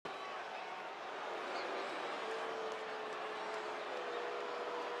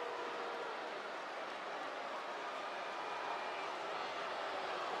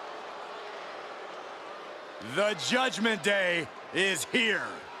The Judgment Day is here.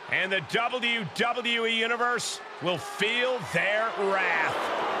 And the WWE Universe will feel their wrath.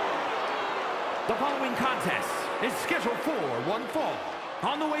 The following contest is scheduled for one fall.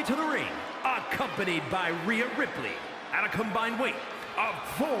 On the way to the ring, accompanied by Rhea Ripley at a combined weight of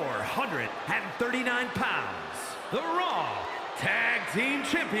 439 pounds. The Raw Tag Team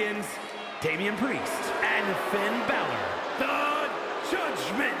Champions, Damian Priest and Finn Balor. The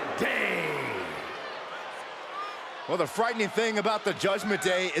Judgment Day. Well, the frightening thing about the Judgment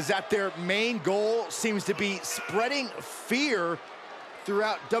Day is that their main goal seems to be spreading fear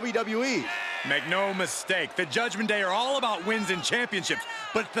throughout WWE. Make no mistake, the Judgment Day are all about wins and championships,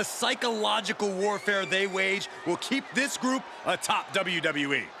 but the psychological warfare they wage will keep this group atop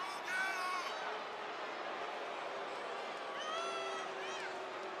WWE.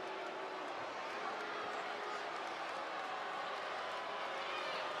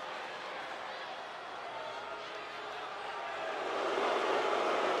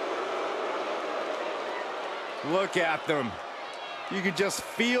 Look at them. You can just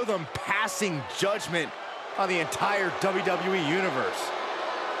feel them passing judgment on the entire WWE Universe.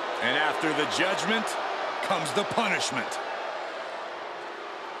 And after the judgment comes the punishment.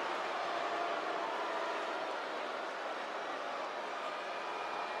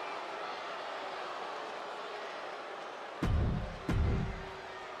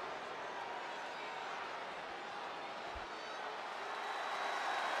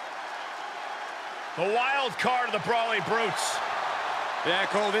 The wild card of the Brawling Brutes. Yeah,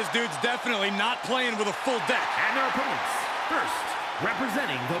 Cole, this dude's definitely not playing with a full deck. And their opponents. First,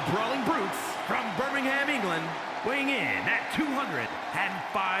 representing the Brawling Brutes from Birmingham, England, weighing in at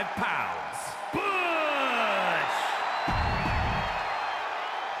 205 pounds, Butch!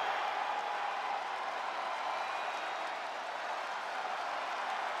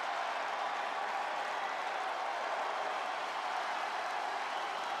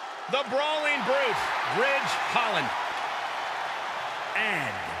 The Brawling Brutes, Ridge Holland.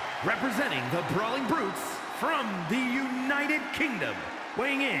 And representing the Brawling Brutes from the United Kingdom,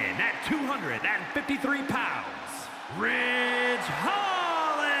 weighing in at 253 pounds, Ridge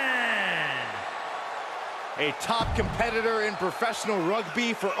Holland! A top competitor in professional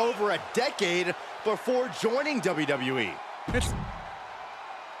rugby for over a decade before joining WWE.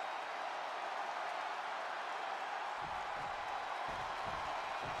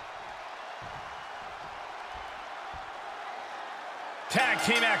 Tag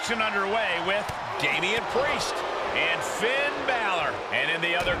team action underway with Damian Priest and Finn Balor. And in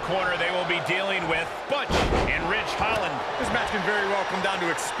the other corner, they will be dealing with Butch and Ridge Holland. This match can very well come down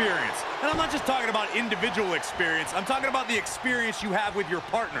to experience. And I'm not just talking about individual experience. I'm talking about the experience you have with your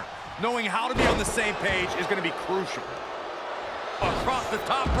partner. Knowing how to be on the same page is going to be crucial. Across the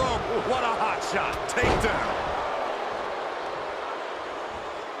top rope. What a hot shot. Takedown.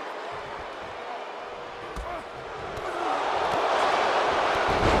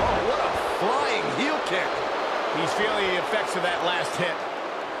 He's feeling the effects of that last hit.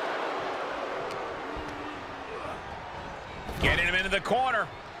 Getting him into the corner.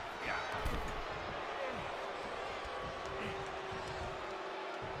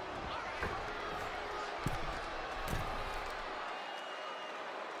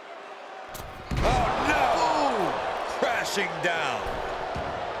 Oh, no! Ooh, crashing down.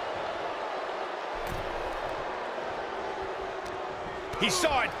 He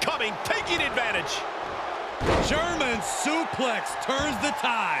saw it coming, taking advantage. German suplex turns the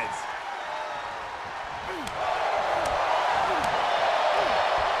tides.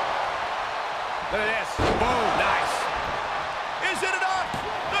 Look at this. Boom. Nice. Is it enough?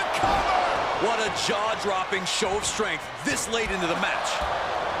 The cover! What a jaw-dropping show of strength this late into the match.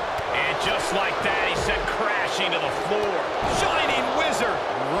 And just like that, he sent crashing to the floor. Shining Wizard.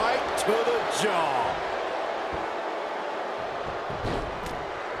 Right to the jaw.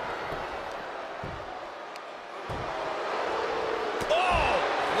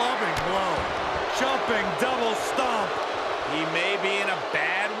 Jumping double stomp. He may be in a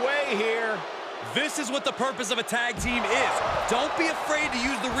bad way here. This is what the purpose of a tag team is. Don't be afraid to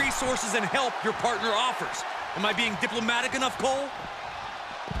use the resources and help your partner offers. Am I being diplomatic enough, Cole?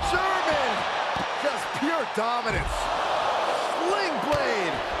 German! Just pure dominance. Sling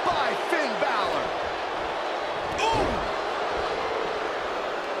blade by Finn Balor. Ooh!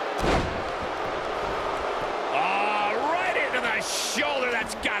 Right into the shoulder.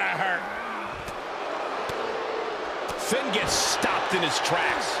 That's gotta hurt. Finn gets stopped in his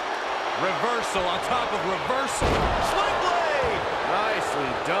tracks. Reversal on top of reversal. Sling blade! Nicely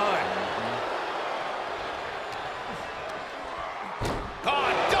done.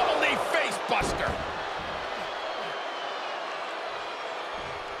 Oh, double knee face buster.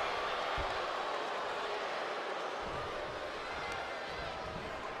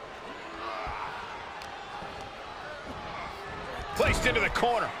 placed into the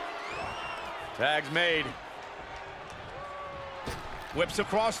corner. Tag's made. Whips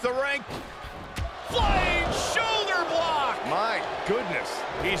across the ring. Flying shoulder block. My goodness.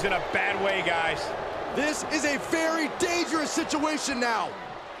 He's in a bad way, guys. This is a very dangerous situation now.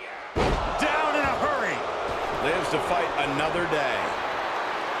 Down in a hurry. Lives to fight another day.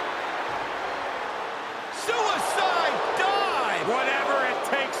 Suicide dive. Whatever it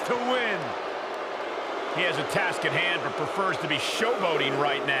takes to win. He has a task at hand, but prefers to be showboating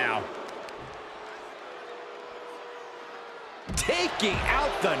right now. Taking out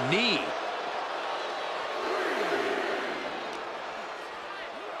the knee.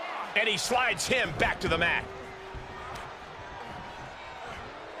 And he slides him back to the mat.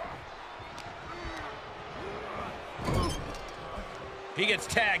 He gets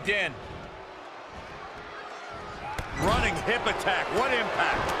tagged in. Running hip attack. What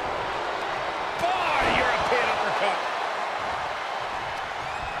impact. Oh, European uppercut.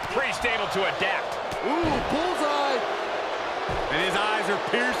 Priest able to adapt. Ooh, bullseye. And his eyes are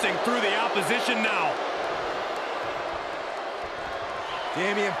piercing through the opposition now.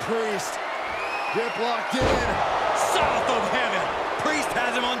 Damian Priest. Grip locked in. South of heaven. Priest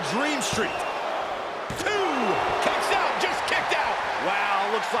has him on Dream Street. 2. Kicks out. Just kicked out. Wow,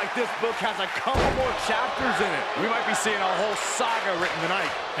 looks like this book has a couple more chapters in it. We might be seeing a whole saga written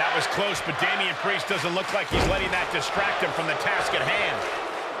tonight. That was close, but Damian Priest doesn't look like he's letting that distract him from the task at hand.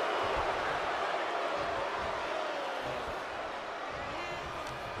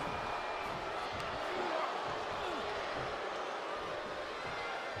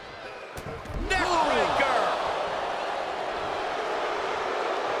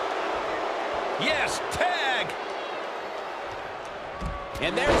 Yes, tag!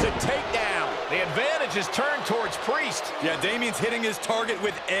 And there's a takedown. The advantage is turned towards Priest. Yeah, Damian's hitting his target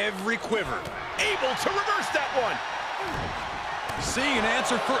with every quiver. Able to reverse that one. Seeing an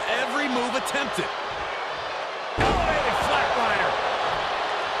answer for every move attempted. Elevated flatliner.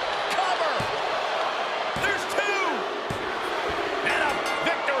 Cover. There's 2. And a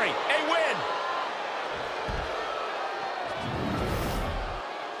victory. A win.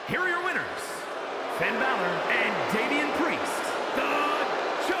 Here are your winners, Finn Balor and Damian Priest, the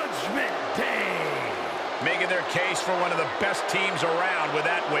Judgment Day. Making their case for one of the best teams around with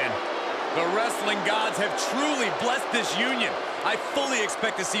that win. The wrestling gods have truly blessed this union. I fully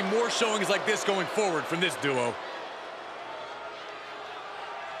expect to see more showings like this going forward from this duo.